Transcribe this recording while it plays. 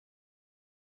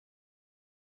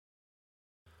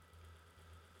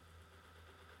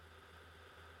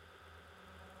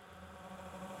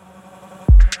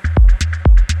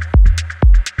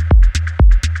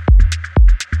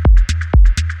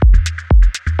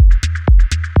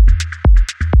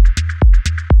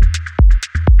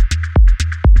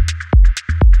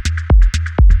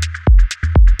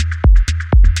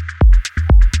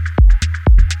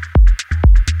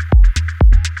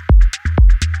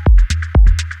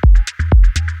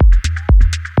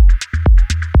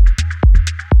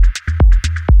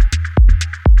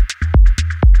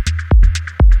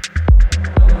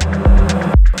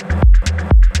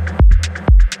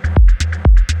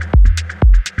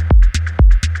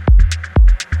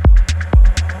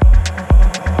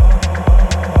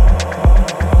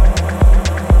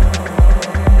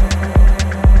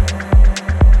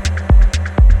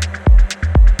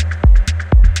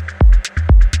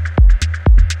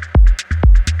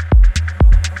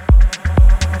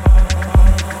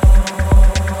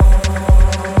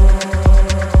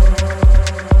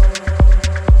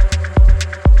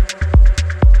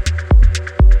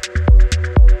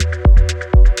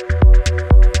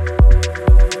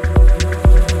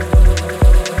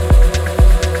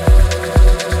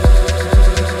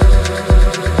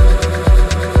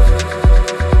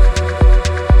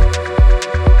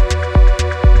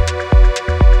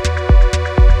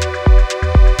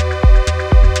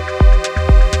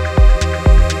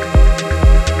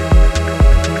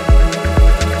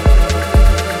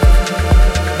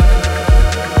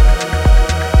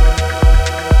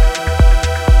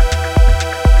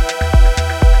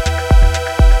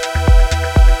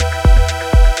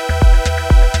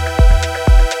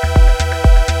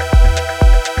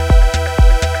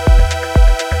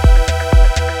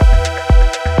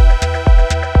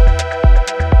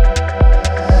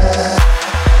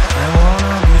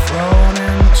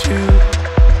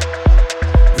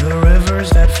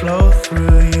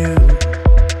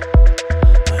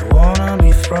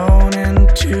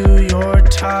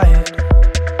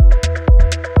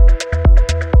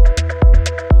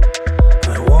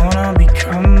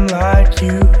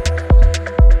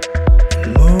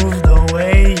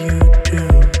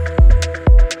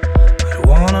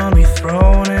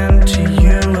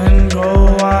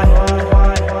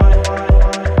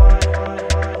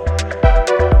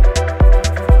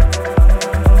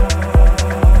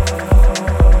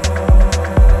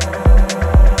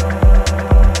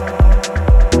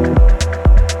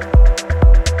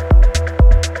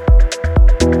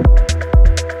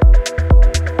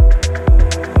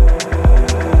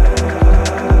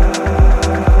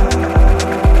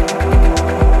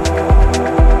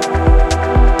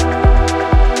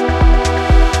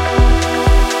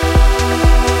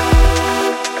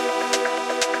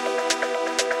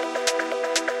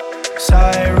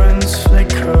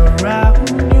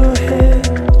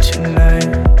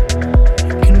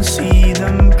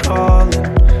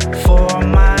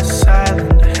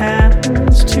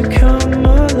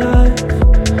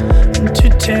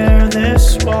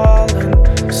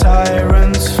falling,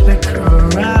 sirens flicker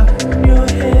around your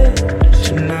head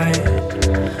tonight.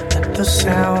 Let the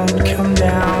sound come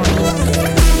down on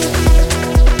me.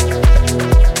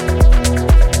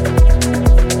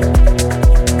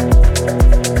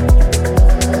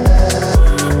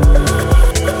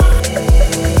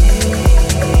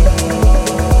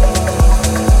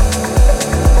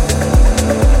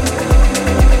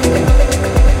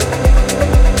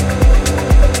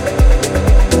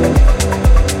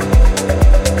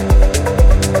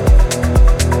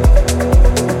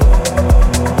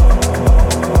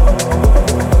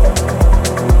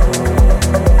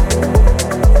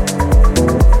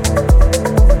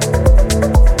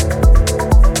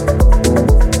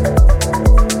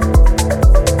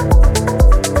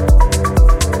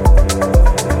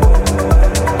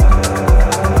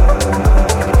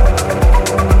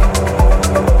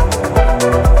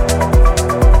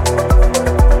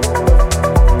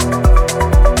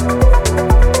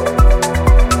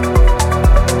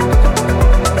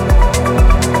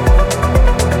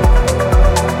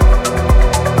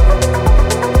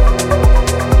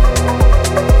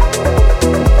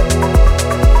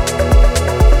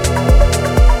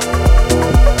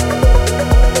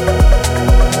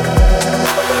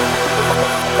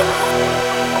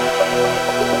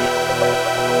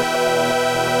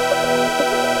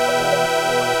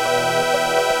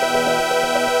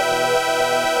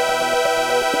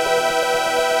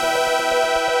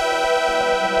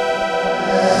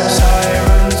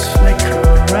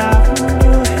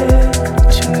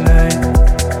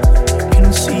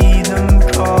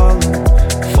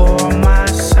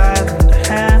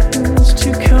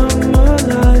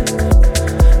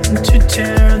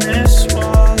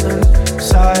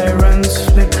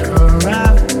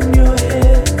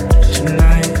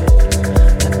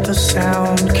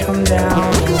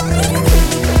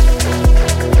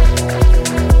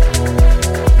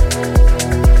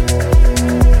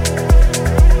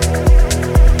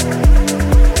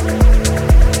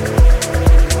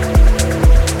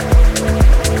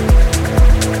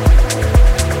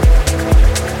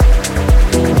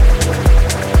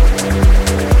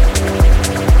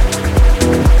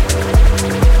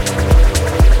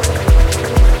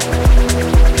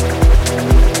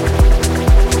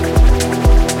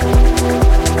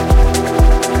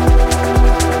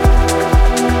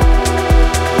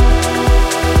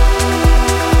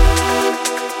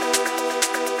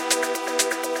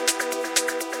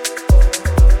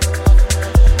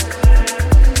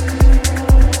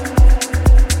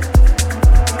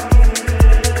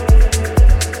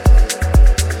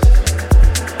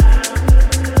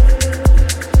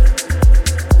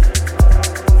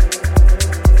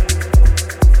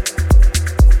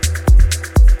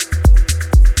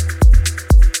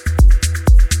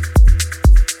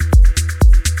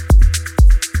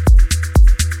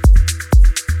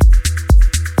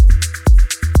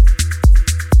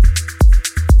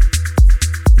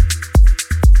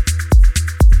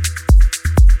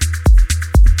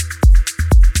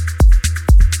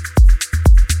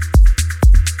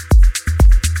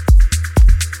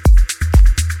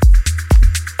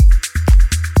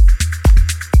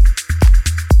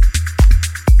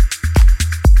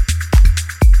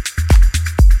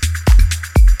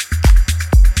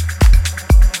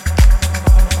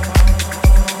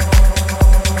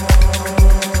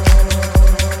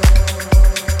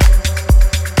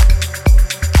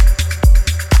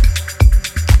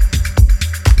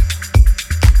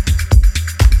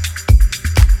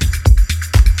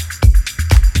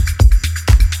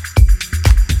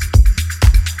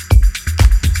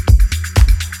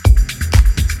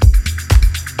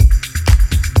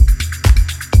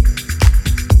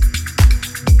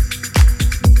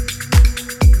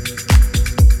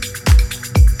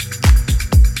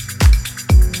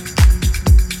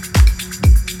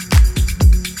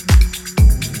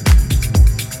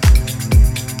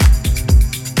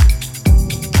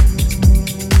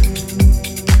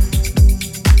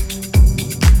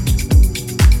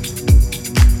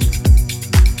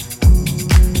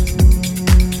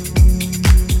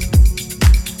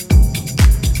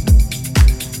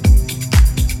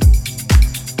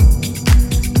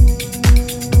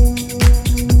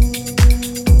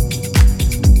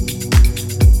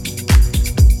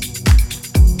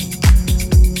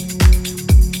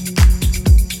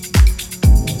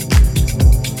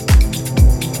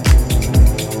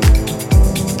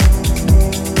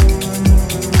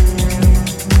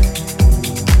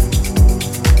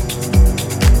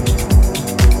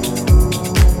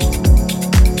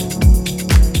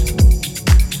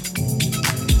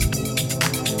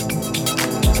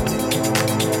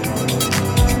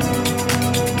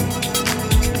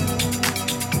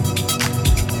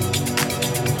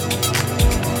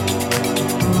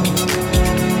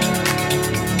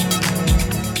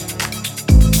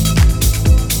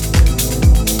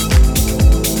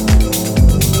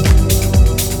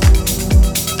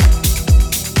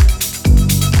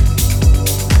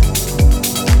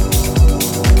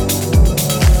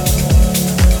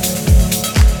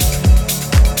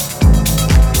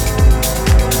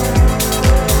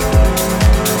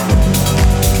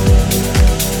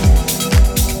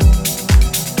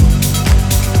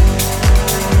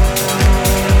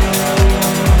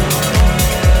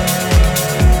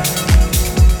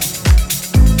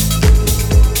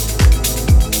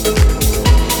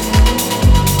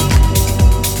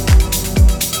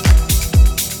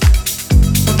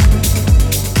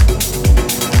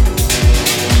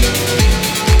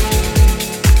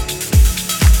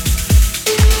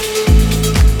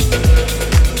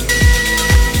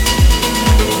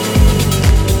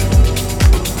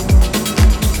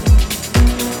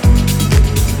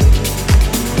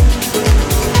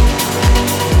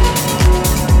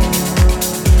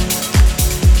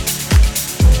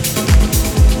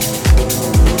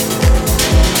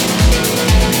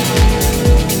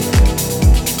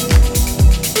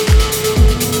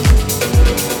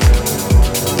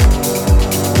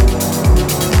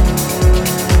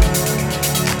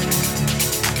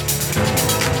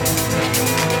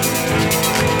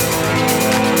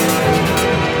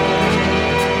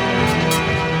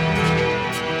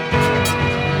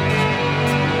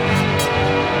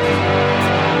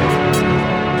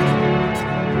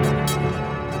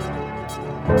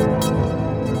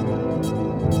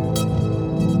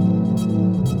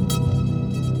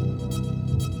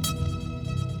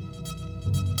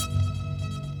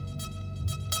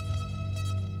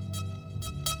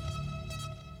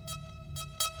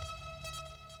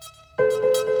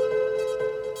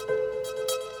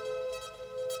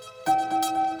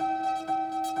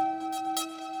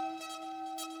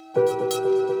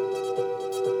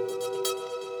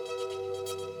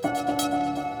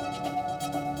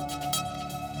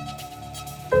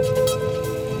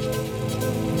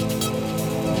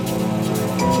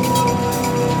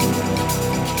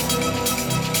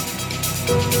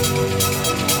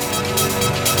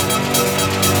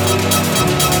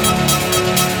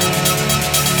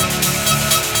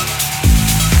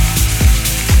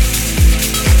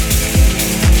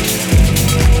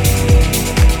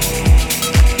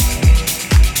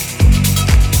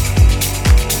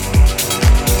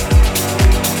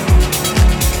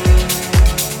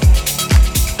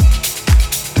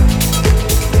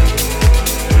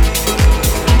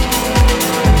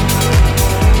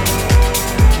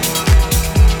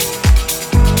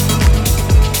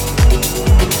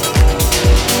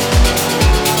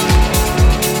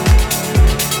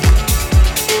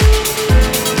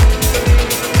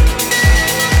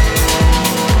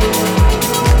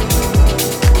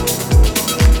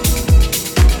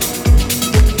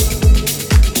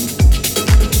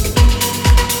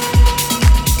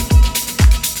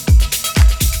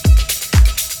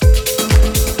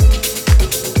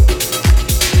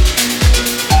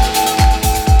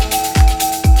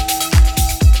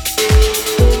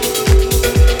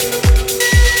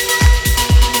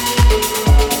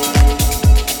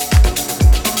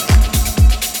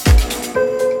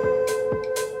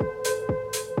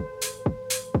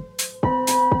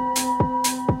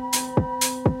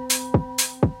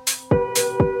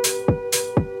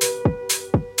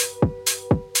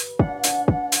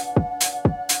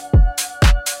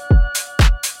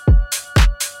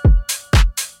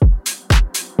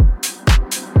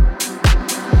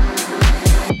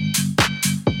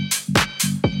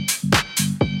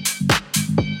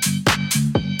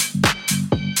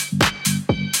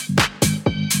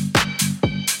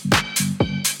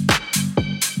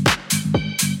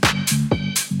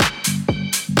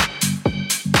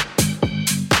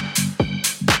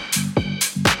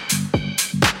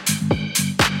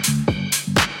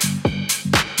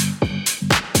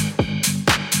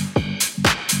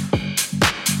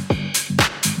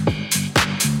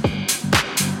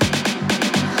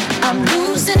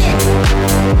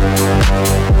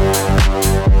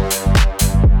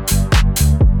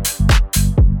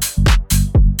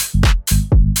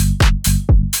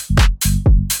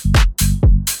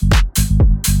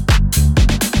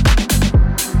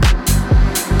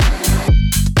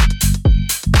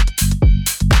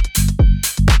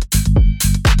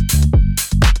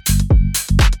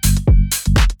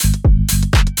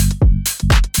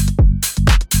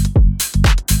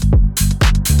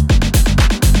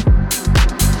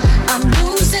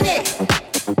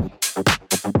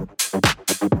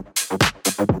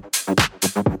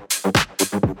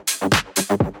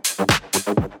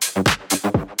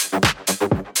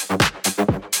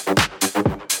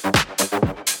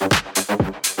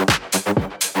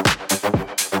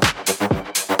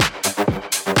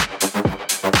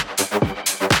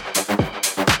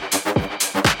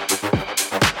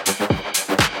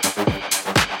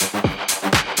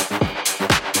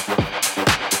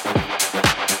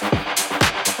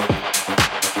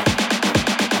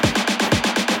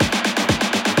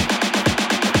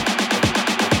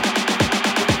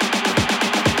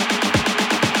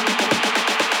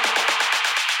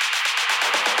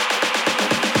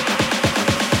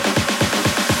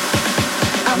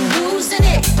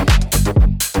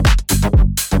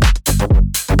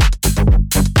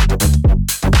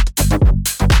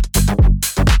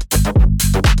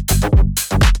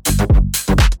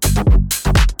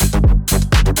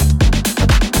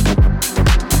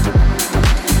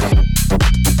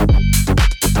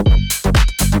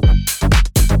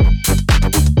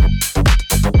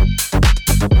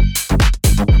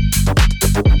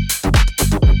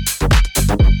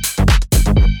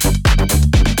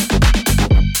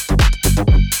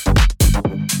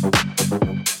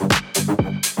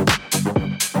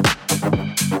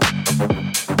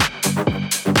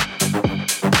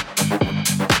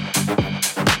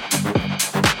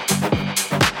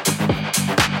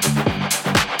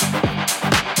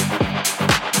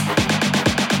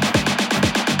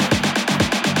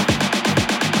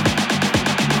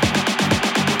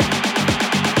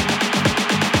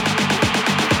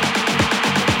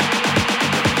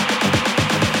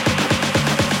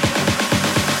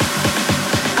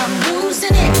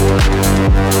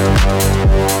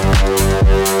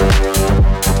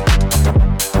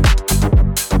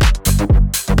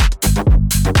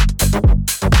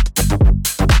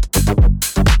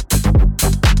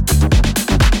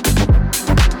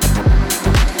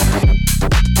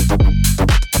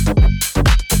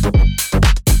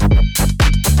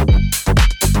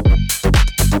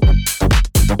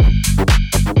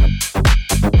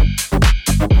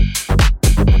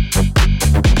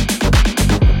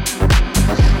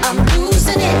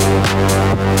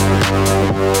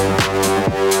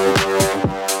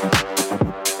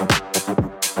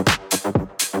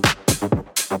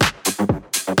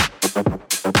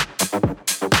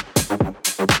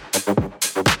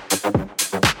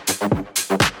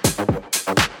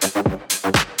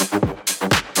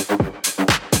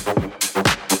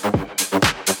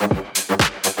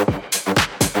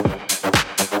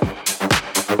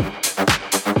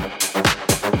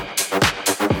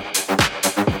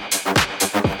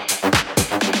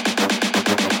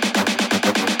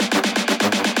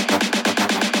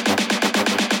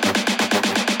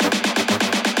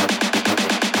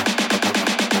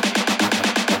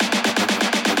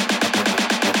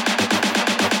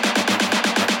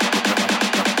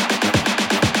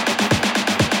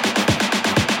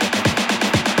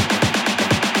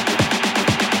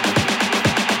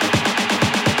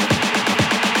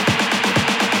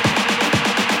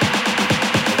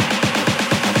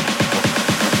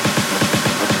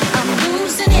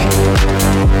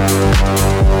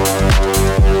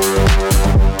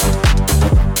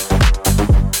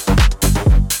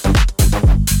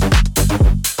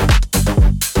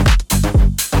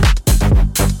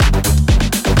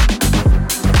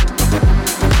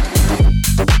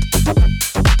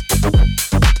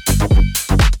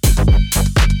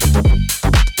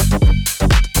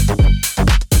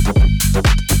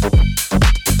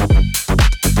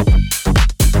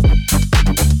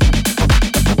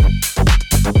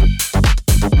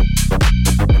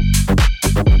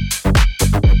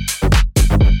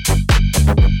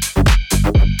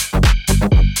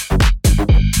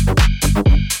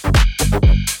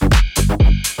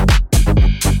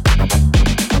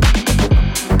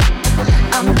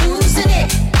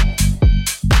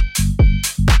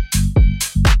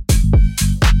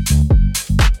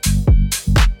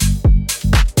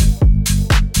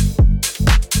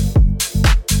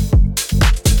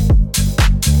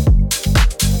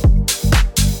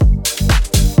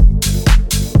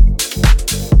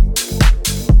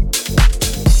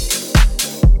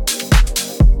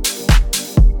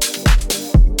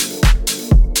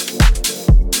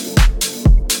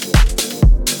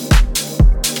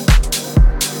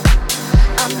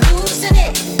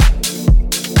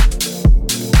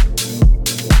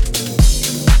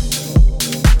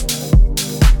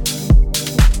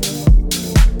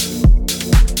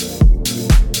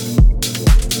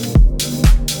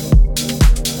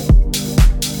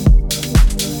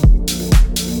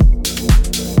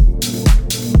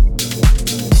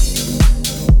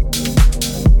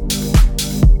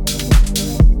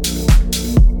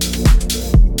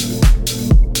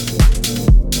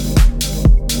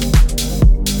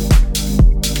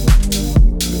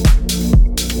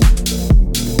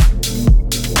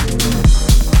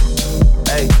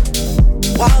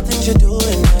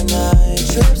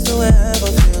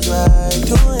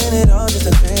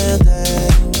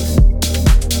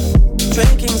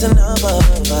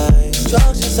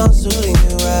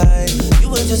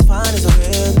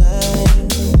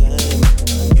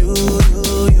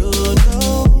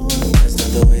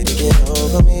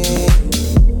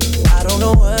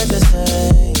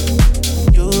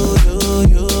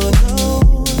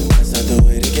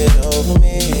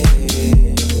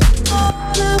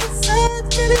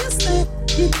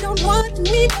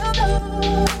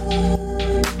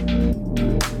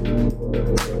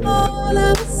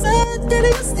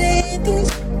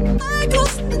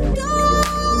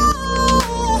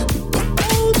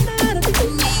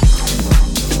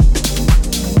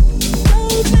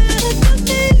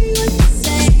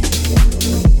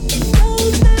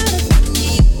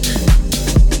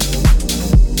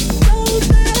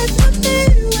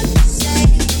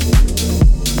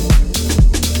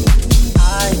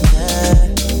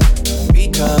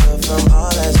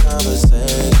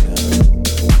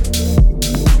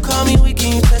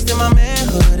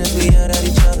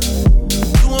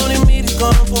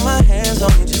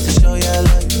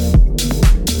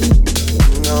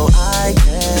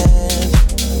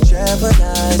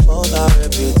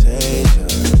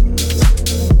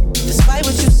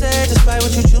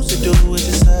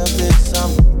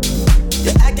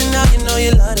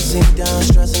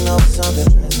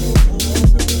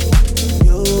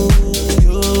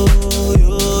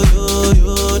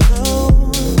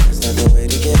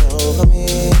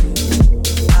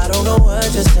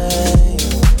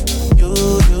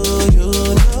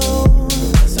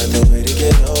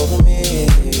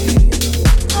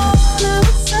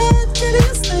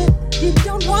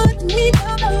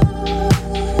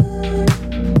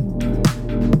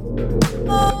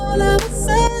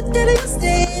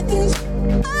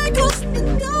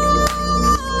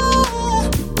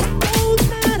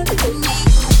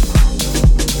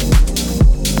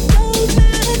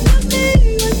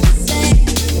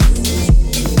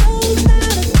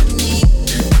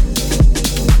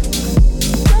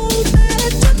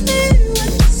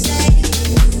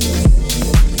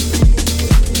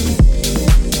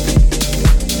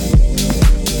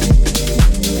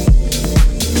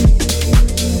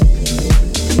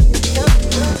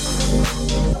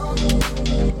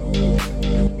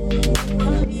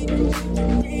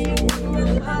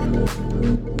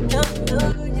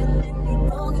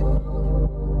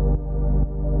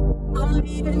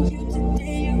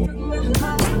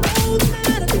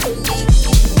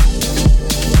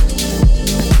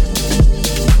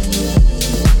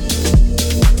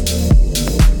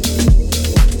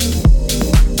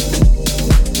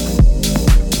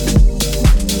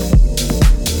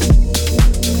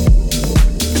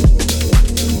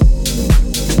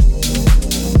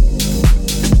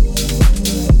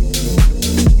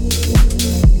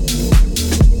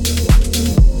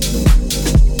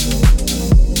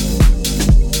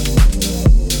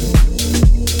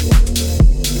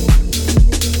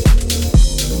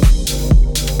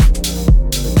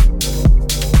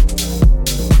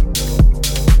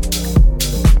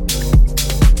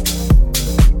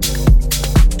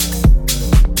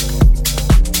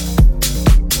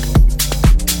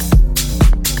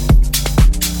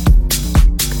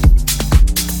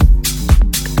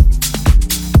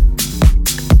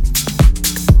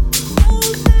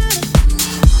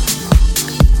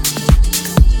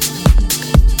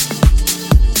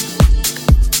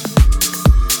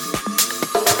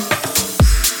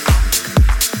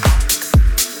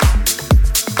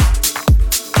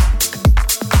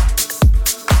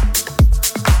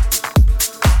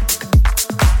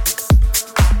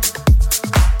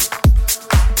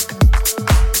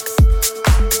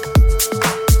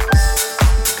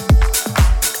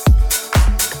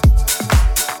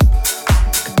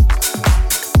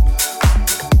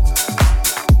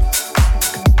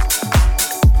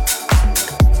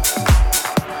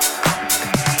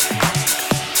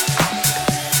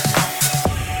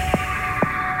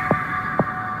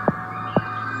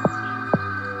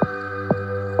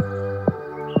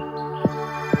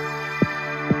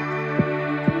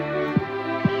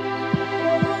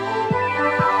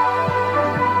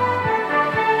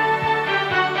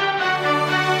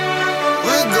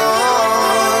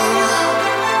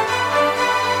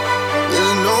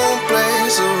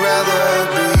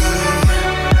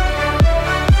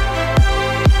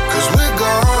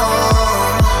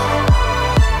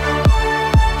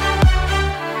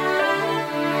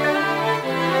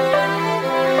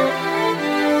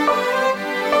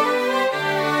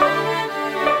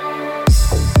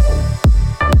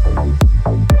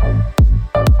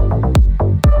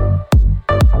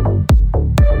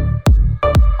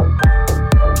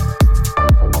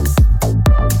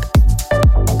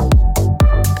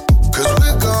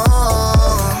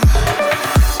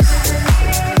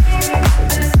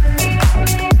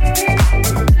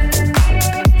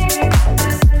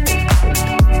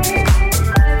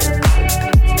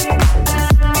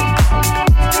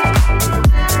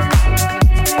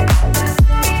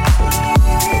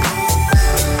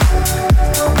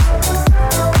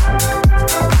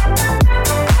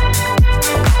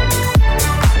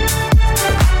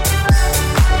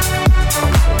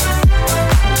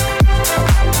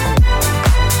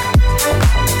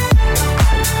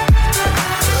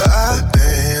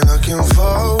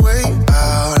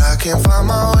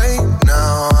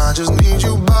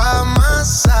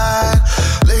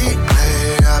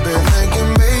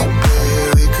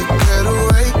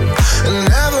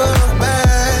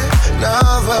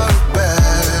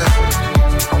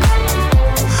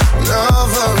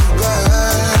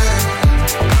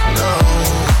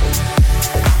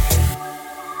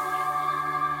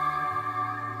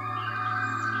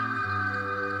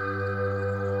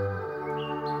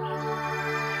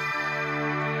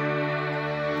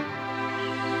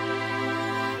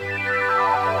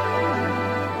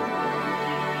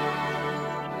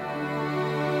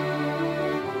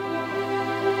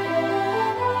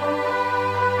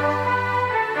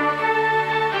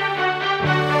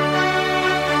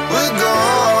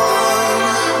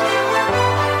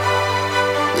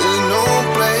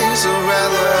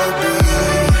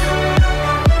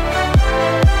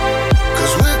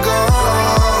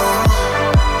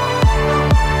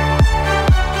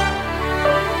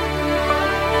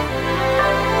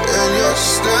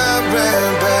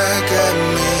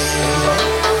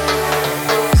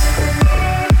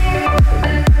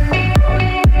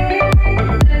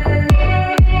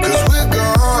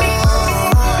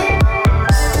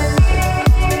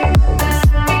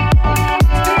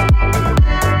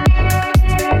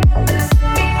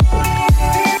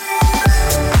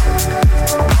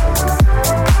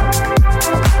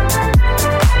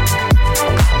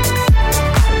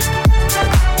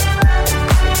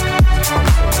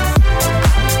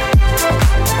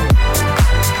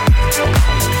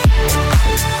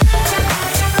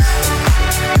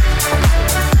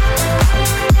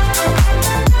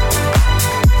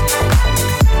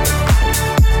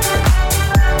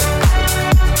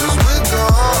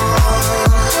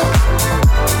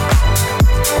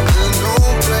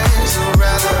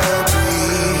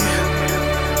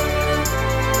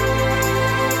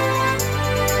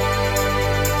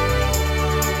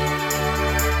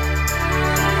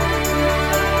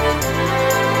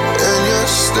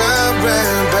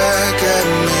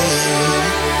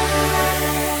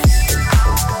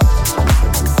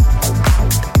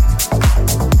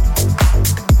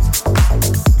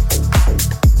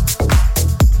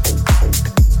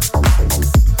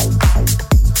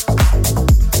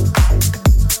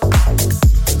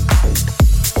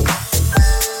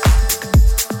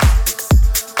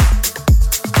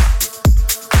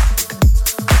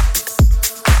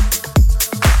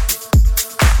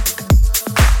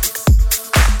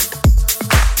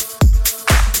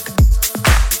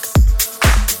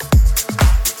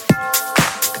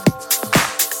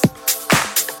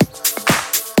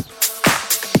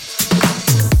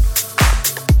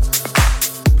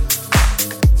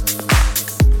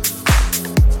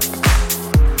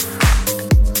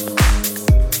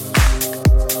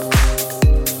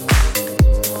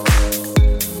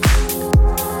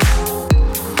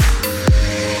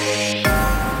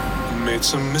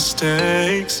 some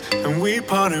mistakes and we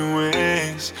parted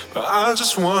ways, but I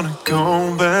just wanna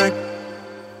go back.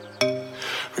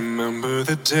 Remember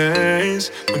the days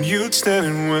when you'd stand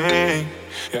and wait.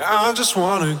 Yeah, I just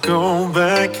wanna go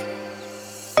back.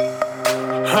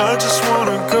 I just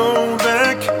wanna go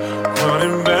back,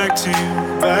 running back to you,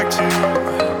 back to you.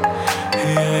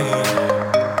 Yeah.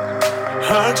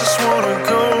 I just wanna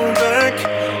go back,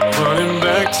 running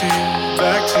back to you,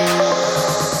 back to you,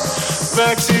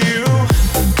 back to you.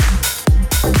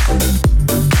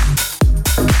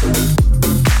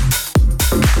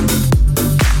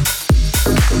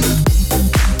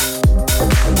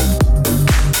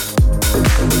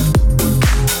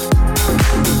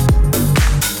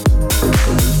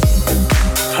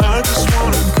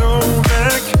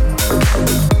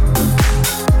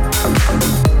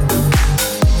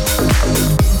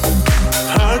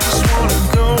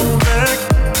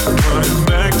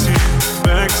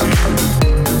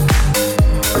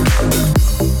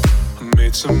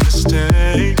 Some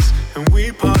mistakes and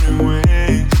we parted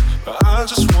ways, but I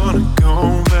just wanna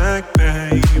go back,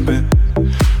 baby.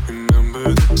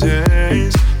 Remember the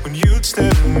days when you'd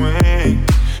stand and wait.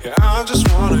 Yeah, I just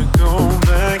wanna go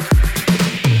back.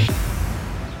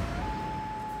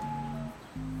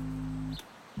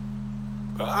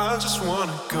 But I just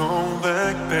wanna go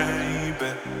back,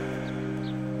 baby.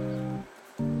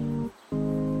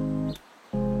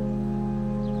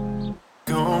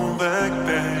 Go back,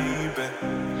 baby.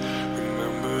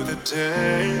 Remember the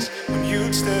days when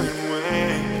you'd stand and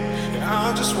wait. Yeah,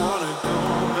 I just wanna go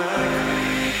back.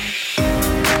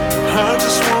 I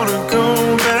just wanna go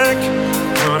back,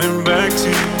 running back to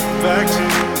you, back to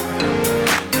you.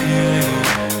 Yeah.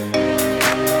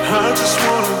 I just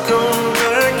wanna go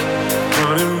back,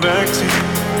 running back to you,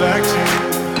 back to you,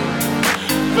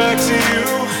 back to you.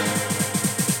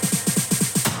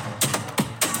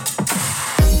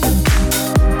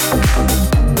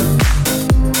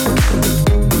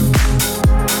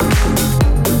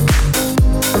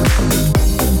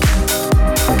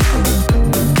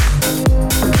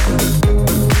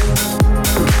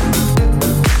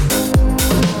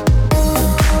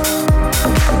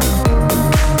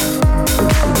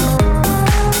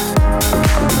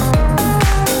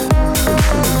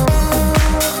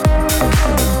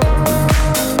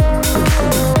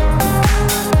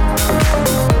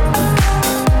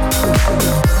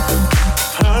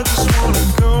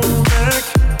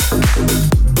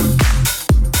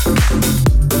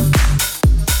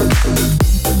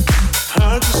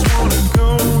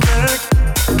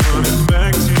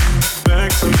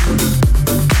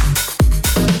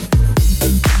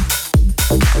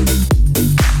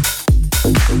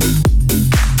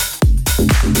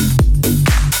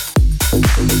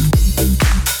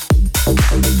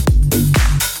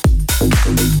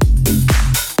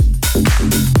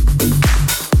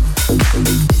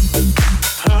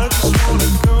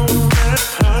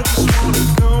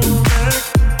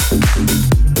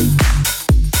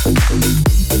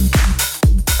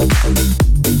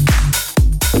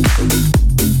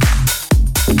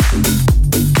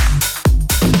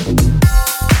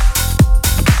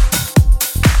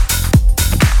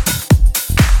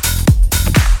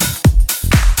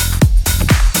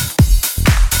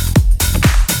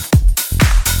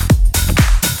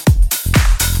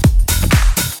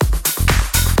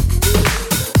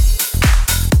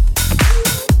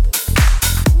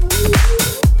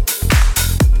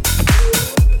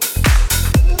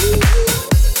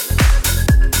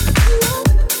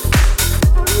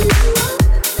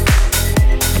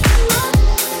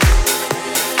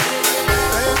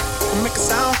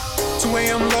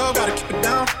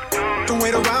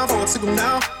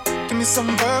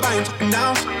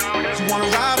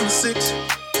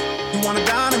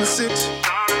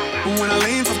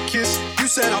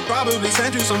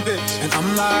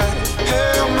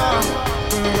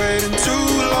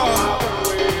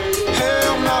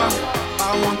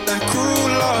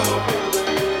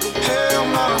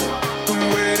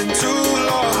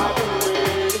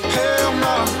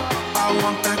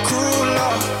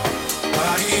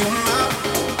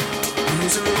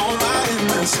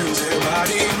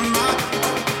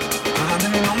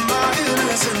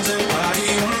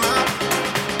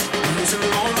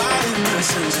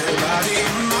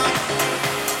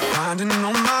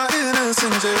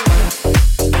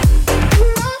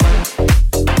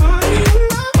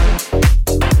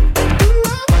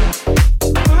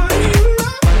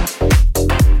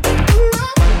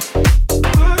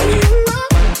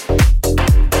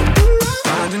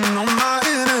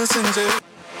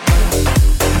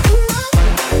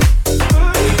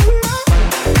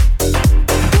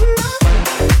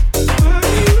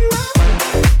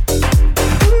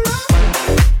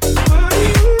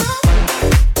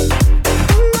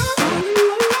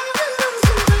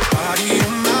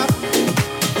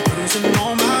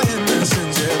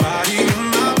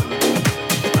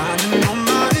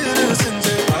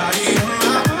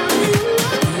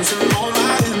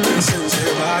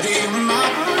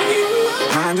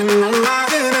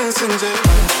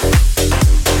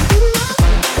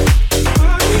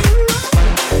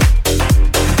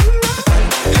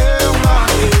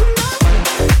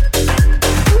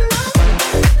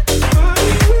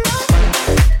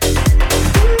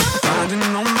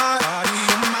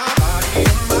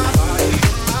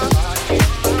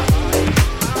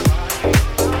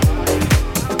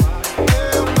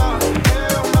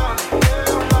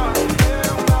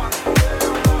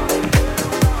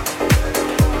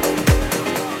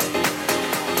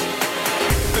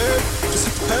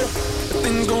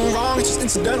 things go wrong, it's just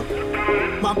incidental.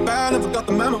 My bad, never got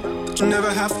the memo. That you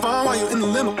never have fun while you're in the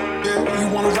limo. Yeah,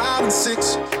 you wanna ride in the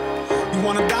six, you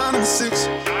wanna dine in the six.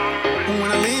 And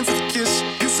when I lean for the kiss,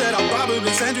 you said I'll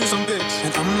probably send you some pics.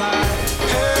 And I'm like,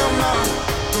 hell nah,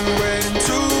 been waiting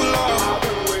too long.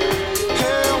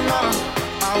 Hell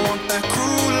nah, I want that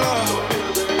cruel love.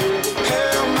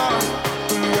 Hell nah,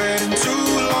 been waiting too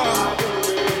long.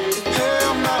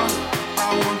 Hell nah, I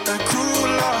want that cruel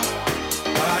love.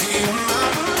 Body on my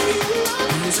body,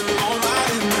 losing all my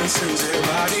innocence.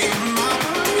 Body on my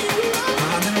body,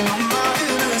 finding all my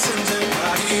innocence.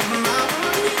 Body on my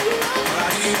body,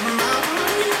 body on my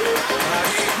body,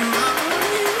 body on my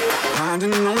body,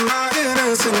 finding all my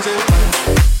innocence.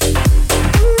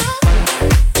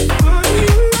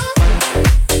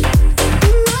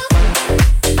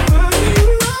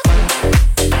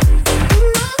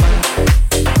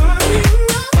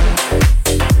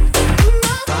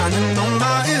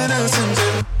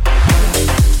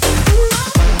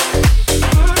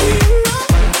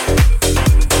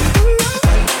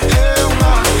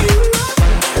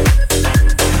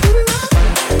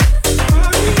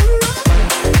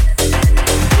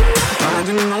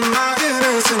 Finding all my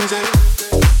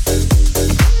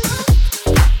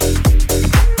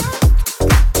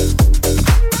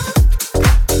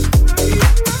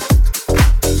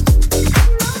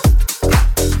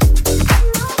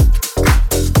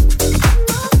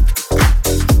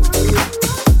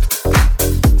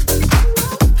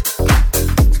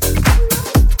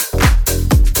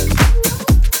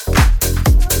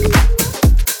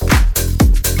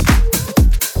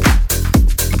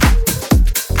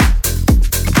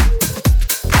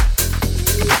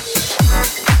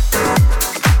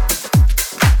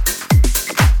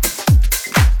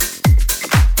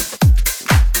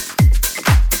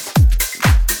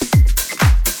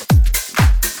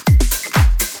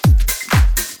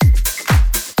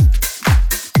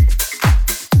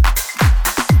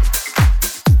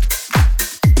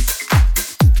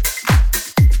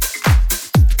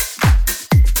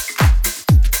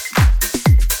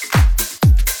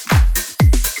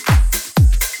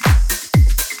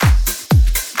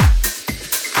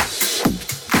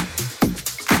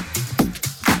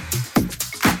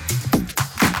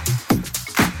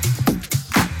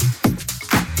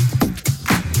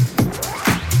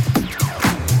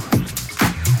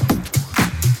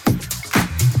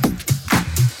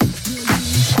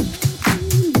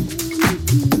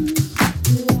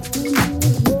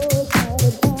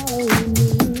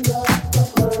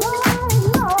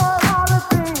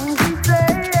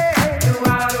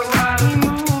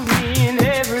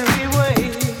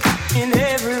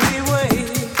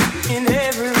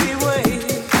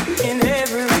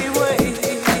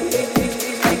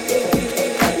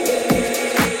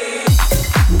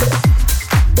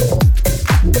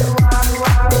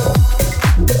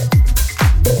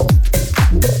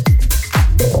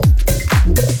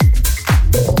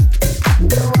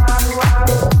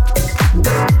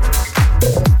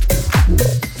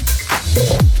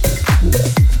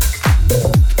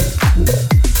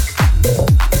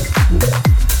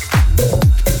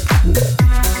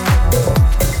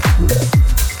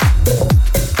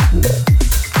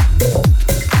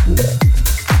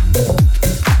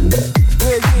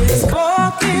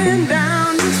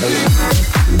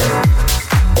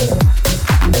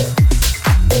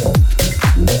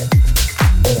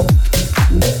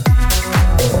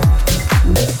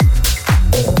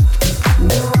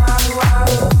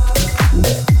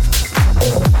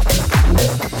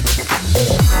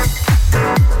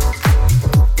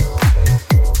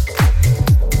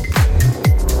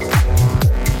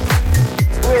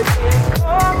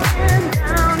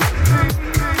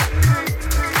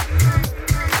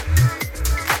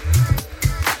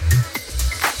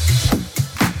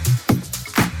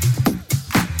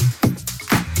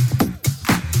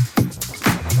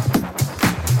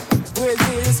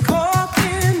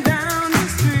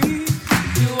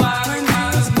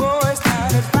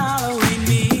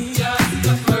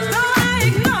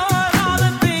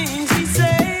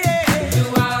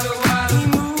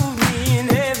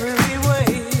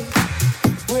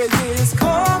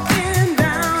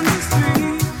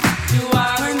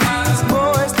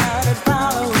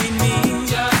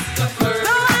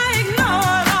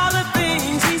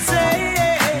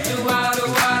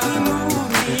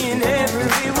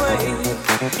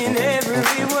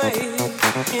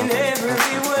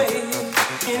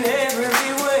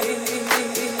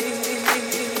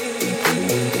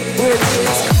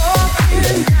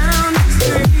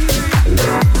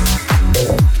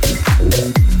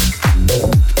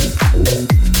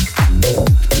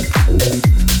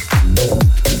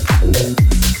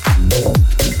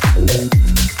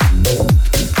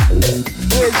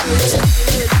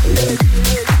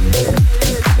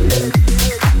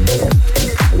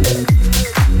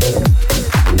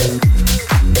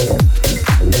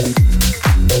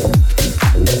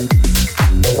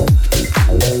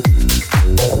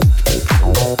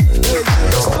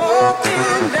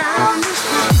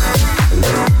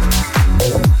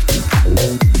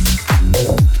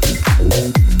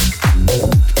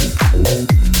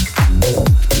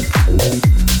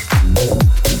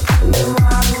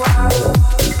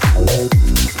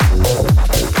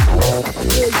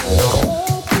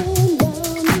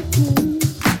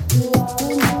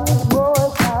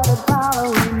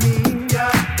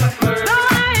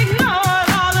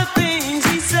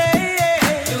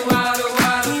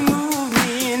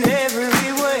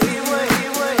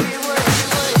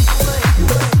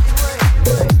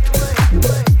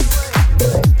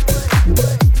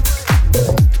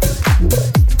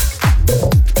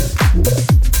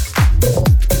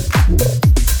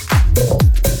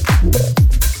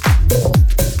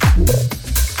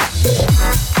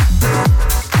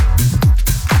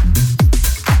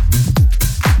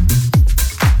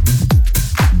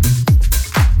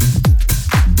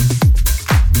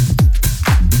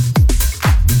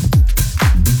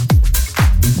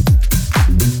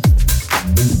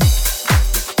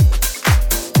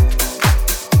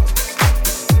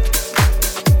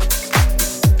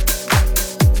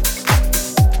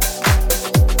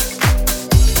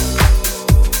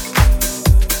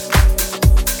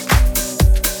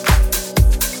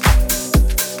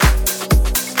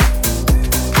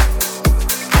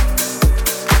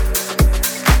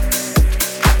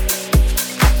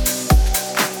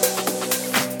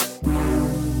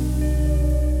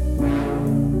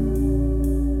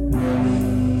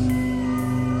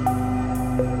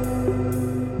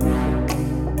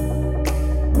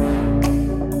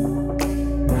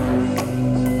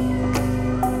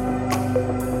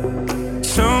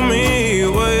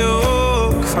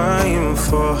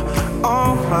before.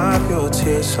 I'll wipe your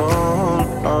tears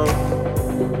on off.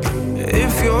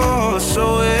 If you're so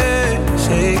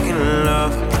taking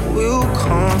love, we'll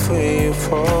come for you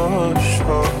for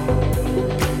sure.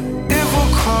 If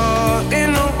we're caught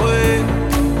in a wave,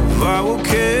 I will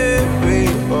carry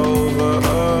over.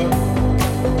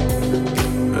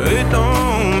 It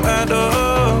don't matter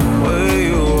where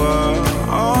you are,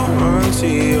 I'll run to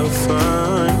your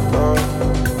front door.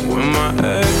 When my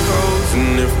echoes in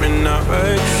different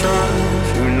directions,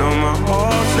 you know my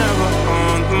heart's never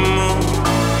on the move.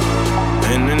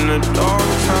 And in the dark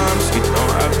times, you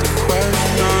don't have to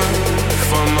question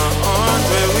if I'm on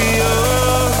where we are.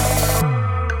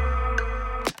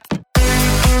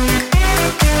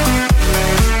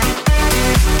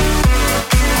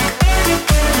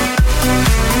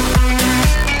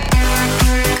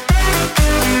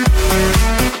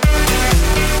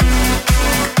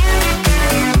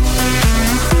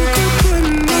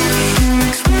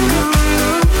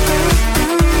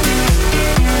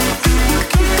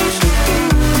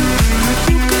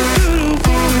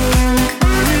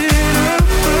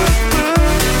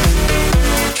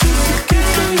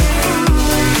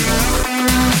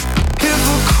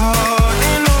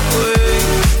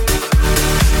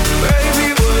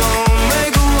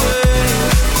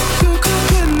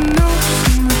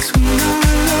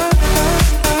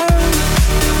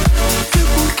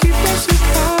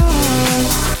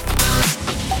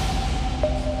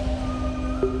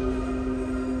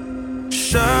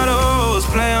 Shadows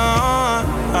play on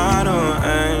idle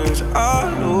aims.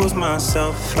 I lose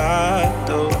myself, I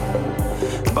do.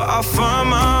 But I find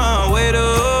my way to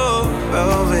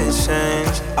velvet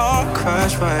chains. I'll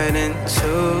crash right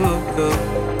into you.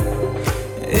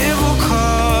 If we're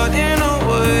caught in a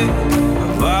wave,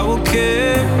 I will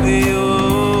carry you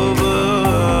over.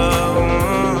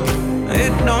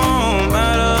 It don't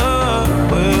matter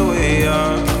where we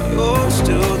are, you're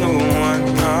still the one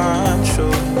I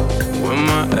choose. When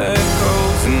my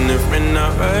echoes in different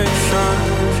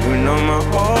directions, you know my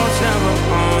heart's never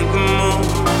on the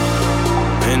move.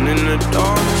 And in the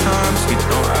dark times, you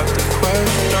don't have to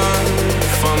question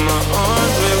if I'm on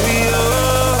where we are.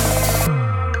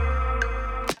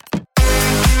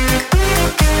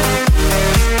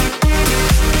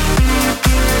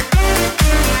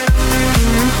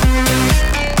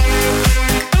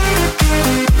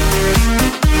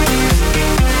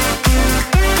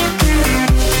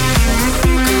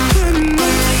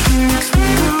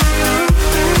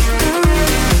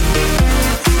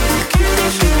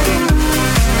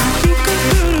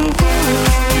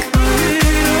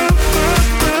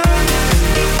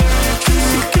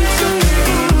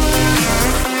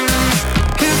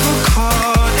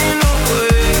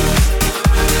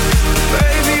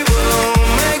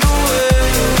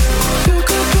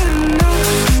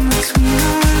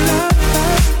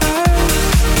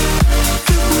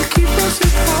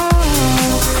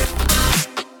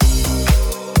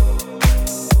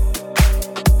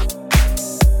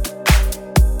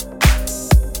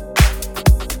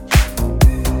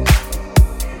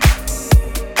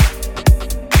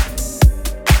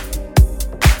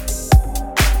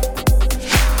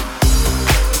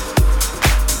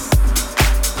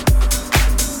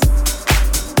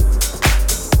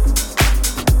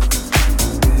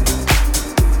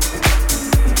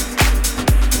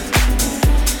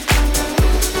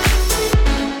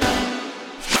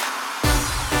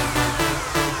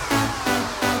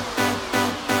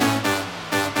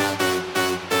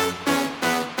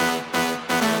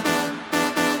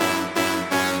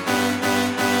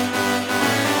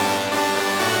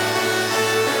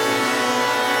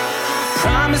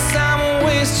 Promise I won't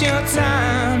waste your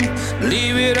time.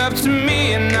 Leave it up to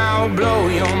me and I'll blow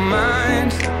your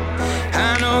mind.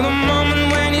 I know the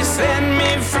moment when you set me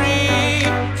free,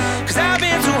 'cause I've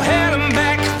been through hell and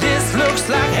back. This looks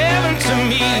like heaven to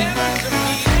me.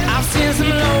 I've seen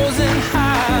some lows and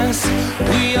highs.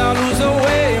 We all lose our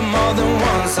way more than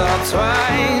once or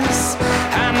twice.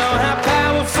 I know how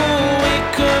powerful we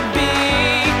could be,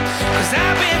 'cause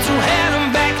I've been through hell and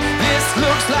back. This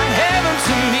looks like heaven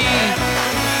to me.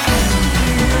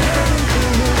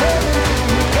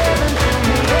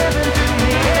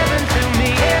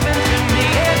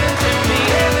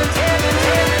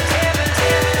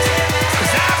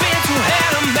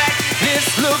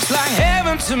 Looks like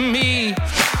heaven to me.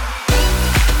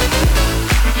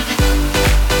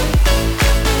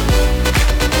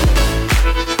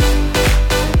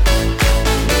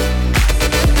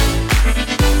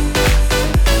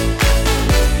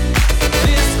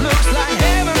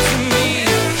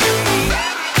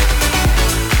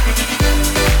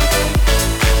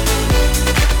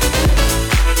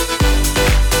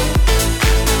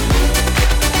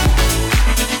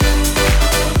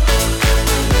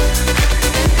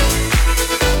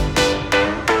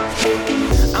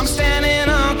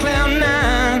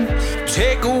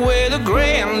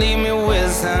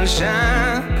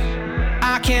 sunshine.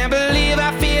 I can't believe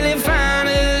I feel it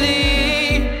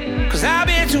finally. 'Cause I've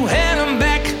been to hell and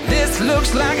back. This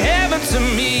looks like heaven to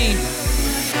me.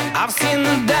 I've seen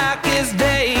the darkest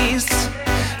days.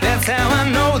 That's how I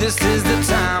know this is the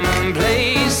time and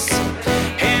place.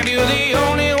 And you're the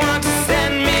only one to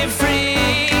set me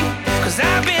free. 'Cause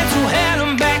I've been to hell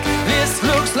and back. This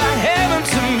looks like heaven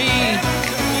to me.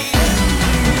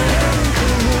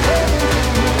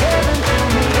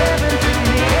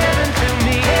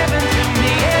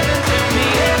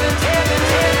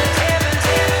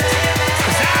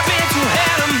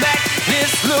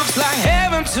 Looks like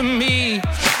heaven to me.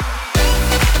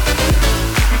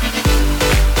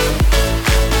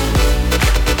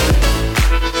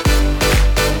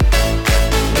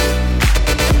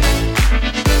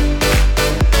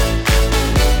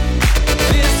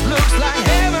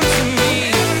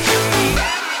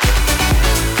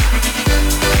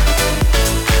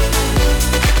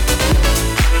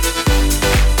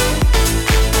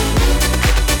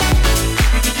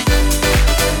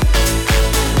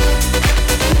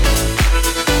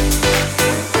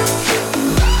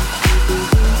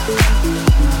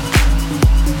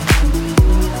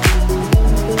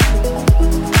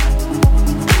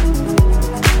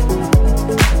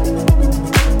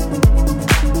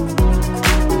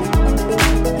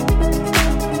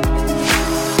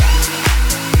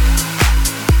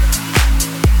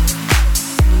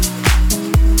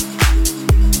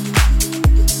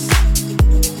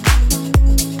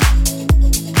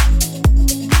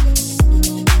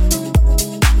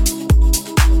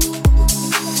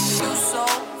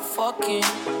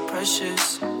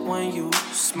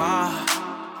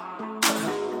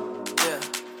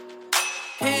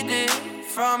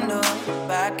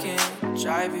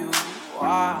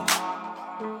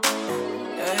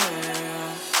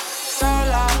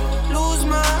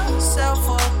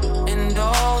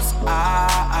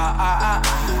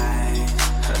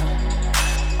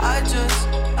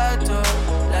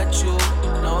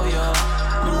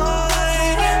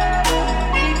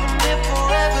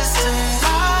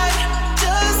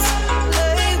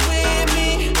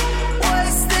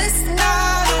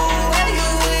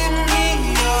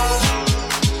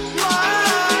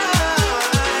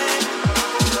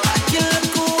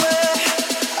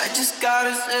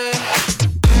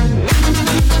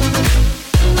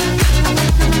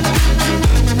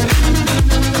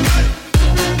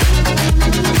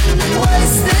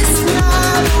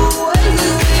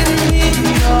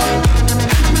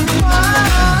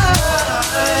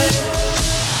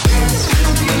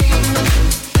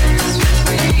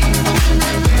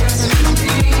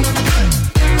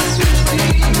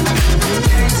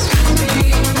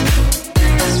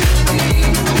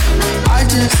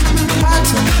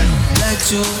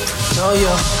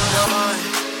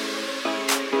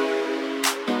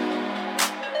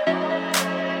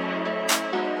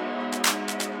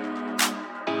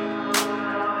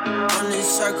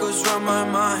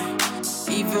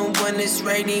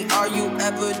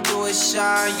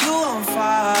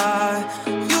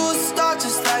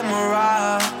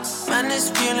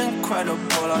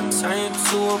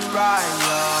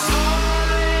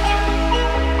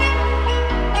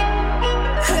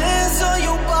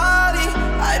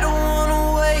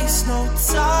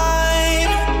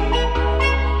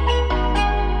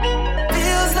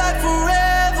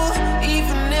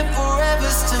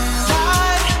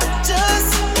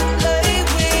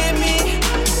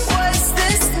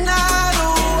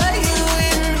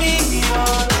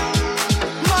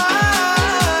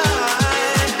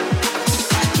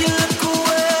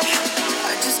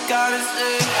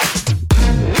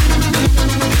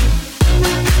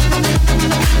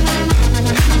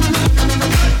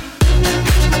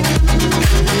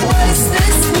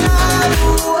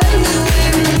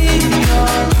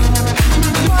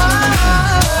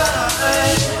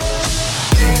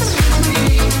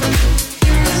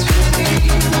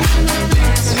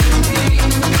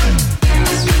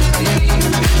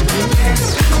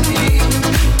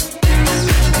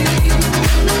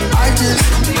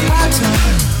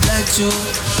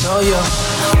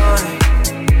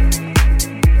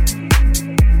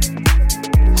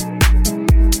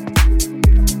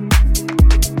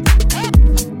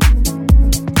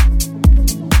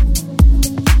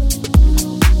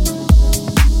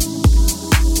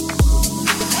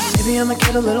 Maybe I'ma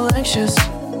get a little anxious.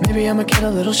 Maybe I'ma get a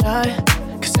little shy.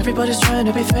 'Cause everybody's trying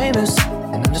to be famous,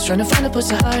 and I'm just trying to find a place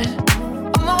to hide.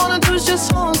 All I wanna do is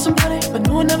just hold somebody, but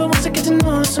no one ever wants to get to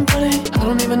know somebody. I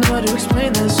don't even know how to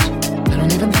explain this. I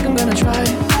don't even think I'm gonna try.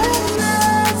 And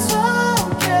that's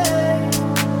okay.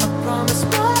 I promise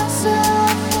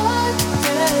myself one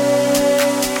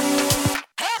day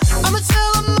I'ma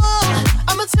tell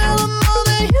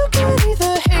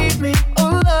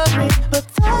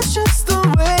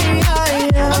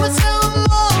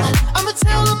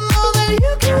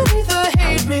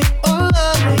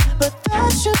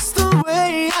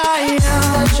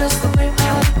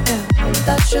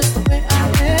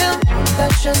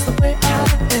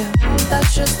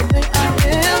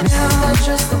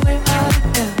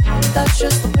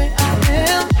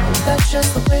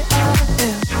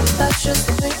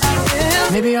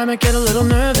Maybe I might get a little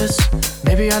nervous.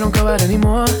 Maybe I don't go out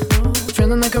anymore.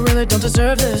 Feeling like I really don't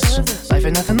deserve this. Life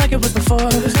ain't nothing like it was before.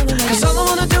 Cause all I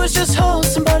wanna do is just hold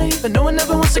somebody, but no one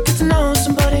ever wants to get to know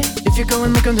somebody. If you go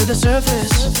and look under the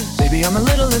surface, maybe I'm a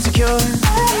little insecure.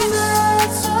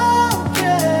 That's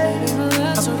okay.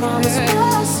 I promise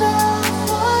myself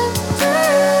one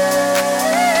day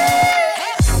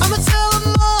I'ma tell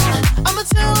them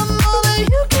all that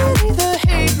you can either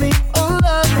hate me or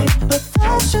love me, but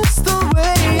that's just the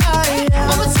way I am.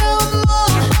 I'ma tell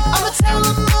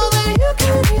them all that you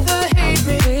can either hate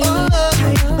me or love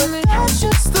me, but that's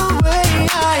just the way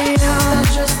I am.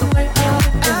 That's just the way I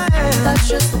am. That's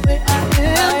just the way I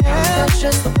am. That's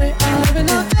just the way I'm living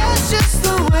it. That's just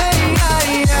the way I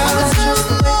am. I'ma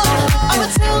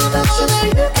tell them all that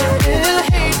you can either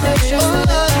hate me or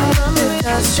love me.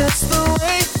 That's just the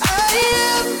way I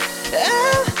am.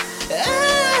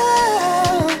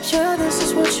 Yeah, this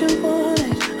is what you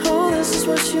wanted. Oh, this is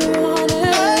what you wanted.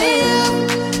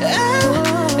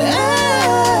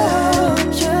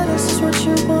 Yeah, this is what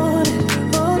you wanted.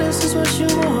 Oh, this is what you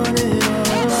wanted.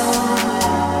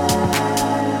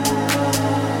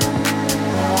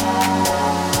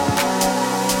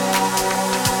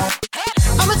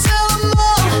 I'ma tell them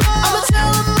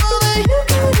all that you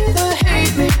can either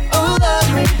hate me or love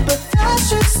me, but that's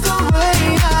just the way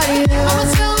I am. I'ma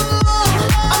tell them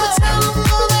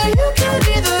all that you can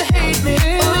either hate me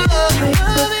or love me,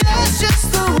 but that's just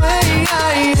the way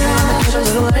I am. I get a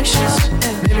little anxious,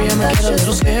 maybe I might get a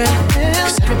little scared,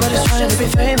 cause everybody's trying to be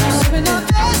famous.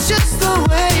 That's just the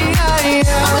way I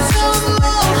am. I'ma tell them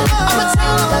all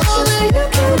that you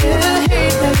can either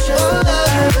hate me or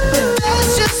love me, but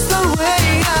that's just the way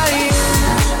I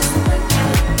am.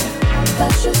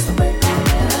 That's just the way I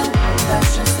am.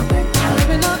 That's just the way I'm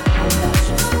living up. That's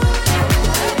just the way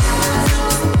I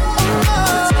am.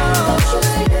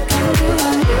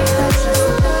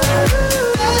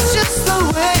 That's just the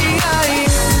way I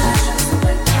am.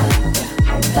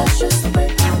 That's just the way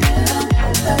I am.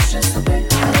 That's just the way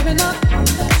I'm living up.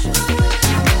 That's just the way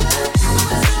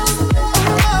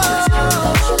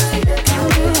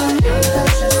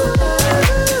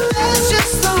that's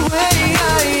just the way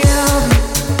I am.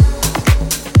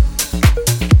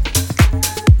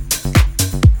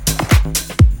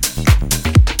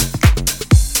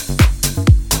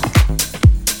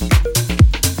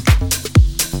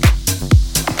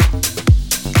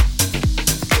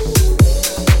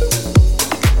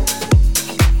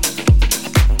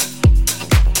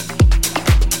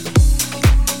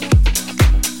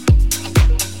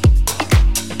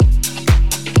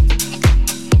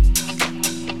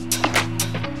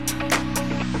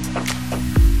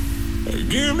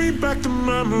 Give me back the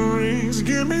memories,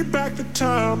 give me back the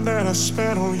time that I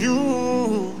spent on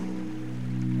you.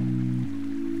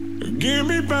 Give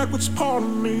me back what's part of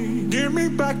me, give me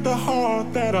back the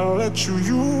heart that I let you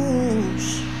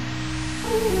use.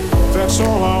 That's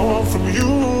all I want from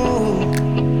you.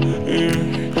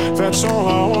 Yeah, that's all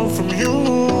I want from you.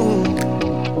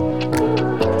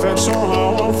 That's all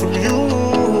I want from you.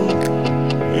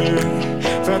 Yeah,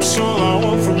 that's all I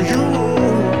want from you.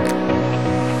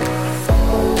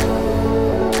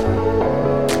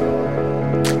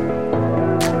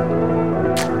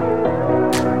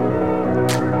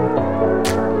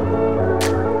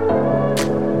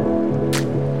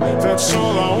 That's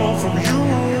all I want from you.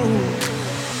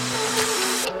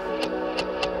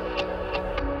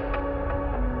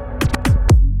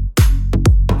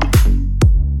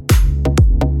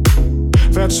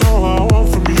 That's all I want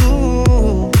from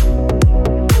you.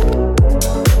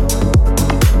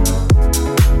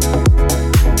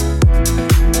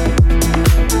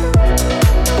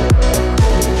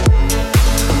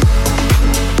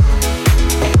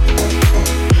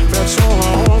 That's all I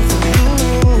want from you.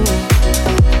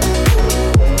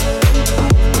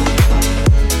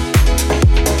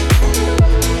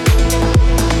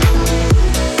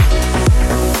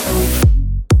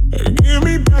 Give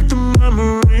me back the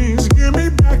memories, give me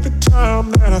back the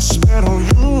time that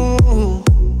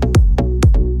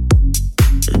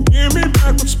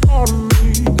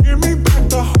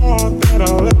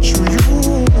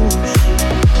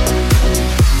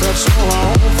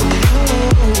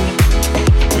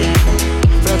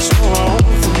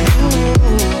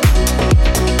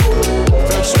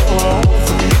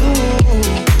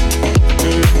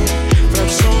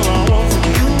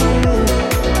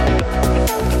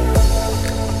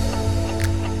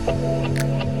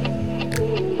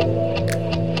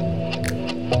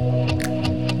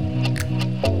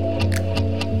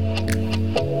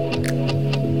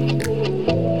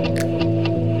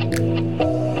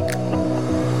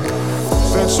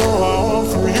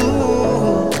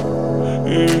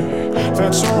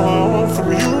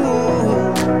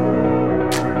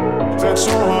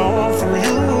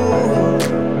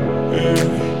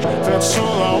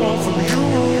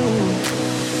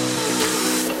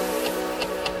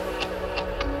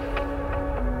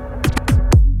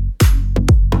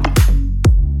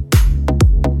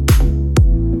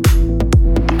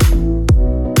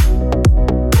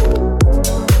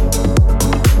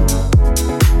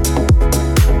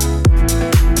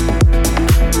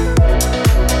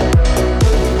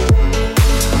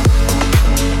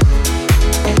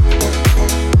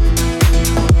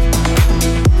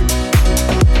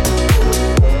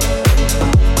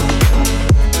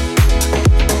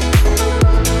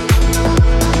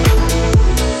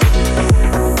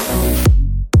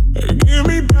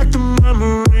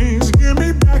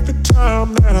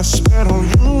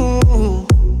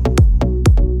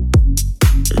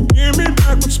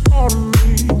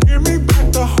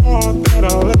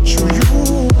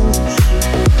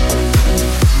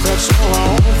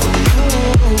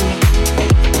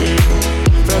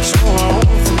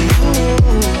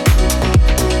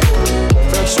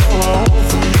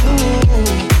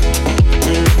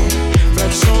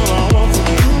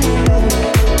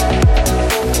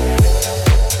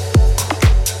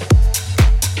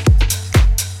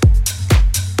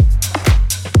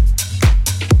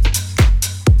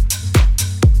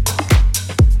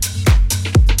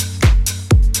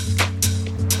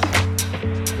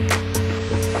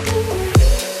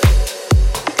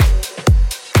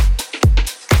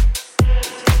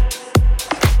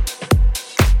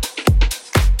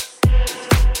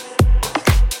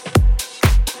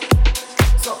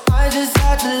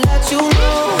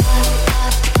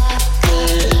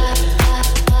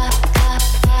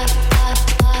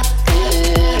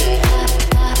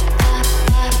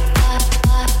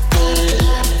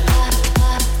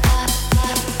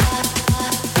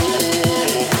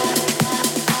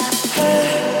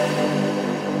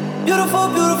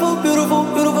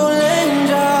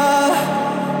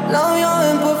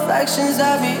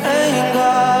every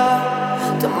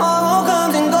angle. Tomorrow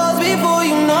comes and goes before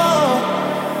you know.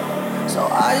 So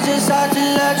I just had to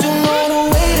let you know the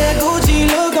way that Gucci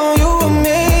look on you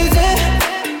amazing.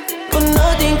 But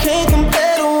nothing can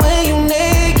compare to when you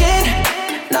naked.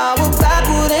 Now we're back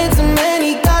with intimate,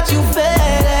 he got you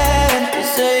fed. You're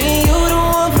saying you the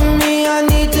one for me, I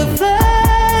need to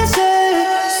flash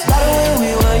it. Started when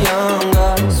we were younger,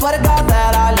 swear to God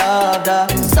that I loved her.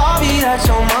 Sorry that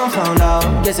your mom found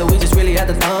out, guess that we just really had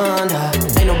the thunder.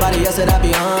 Ain't nobody else that I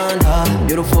be under.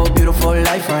 Beautiful, beautiful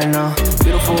life right now.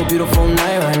 Beautiful, beautiful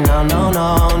night right now. No,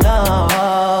 no,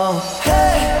 no.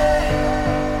 Hey,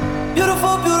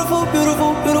 beautiful, beautiful,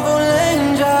 beautiful, beautiful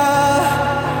angel.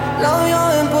 Love your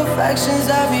imperfections,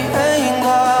 every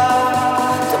angle.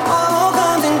 Tomorrow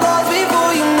comes and goes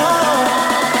before you know.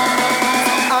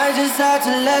 I just had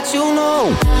to let you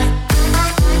know.